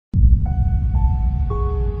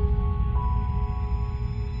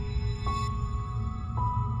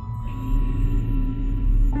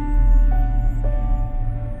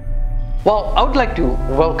Well, I would like to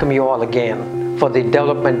welcome you all again for the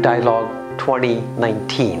Development Dialogue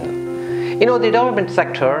 2019. The development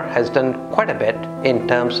sector has done quite a bit in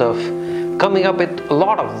terms of coming up with a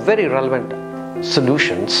lot of very relevant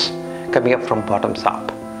solutions coming up from bottoms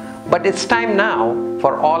up. But it's time now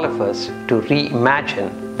for all of us to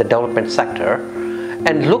reimagine the development sector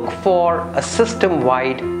and look for a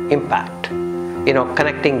system-wide impact,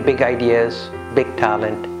 connecting big ideas, big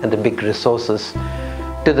talent, and the big resources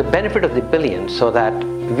to the benefit of the billions, so that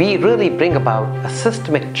we really bring about a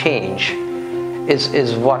systemic change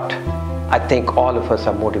is what I think all of us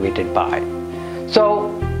are motivated by.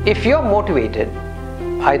 So if you're motivated,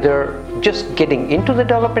 either just getting into the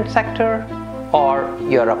development sector, or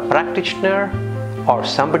you're a practitioner, or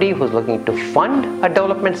somebody who's looking to fund a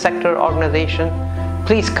development sector organization,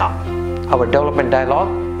 please come. Our development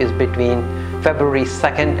dialogue is between February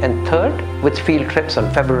 2nd and 3rd with field trips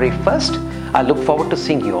on February 1st. I look forward to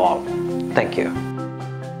seeing you all. Thank you.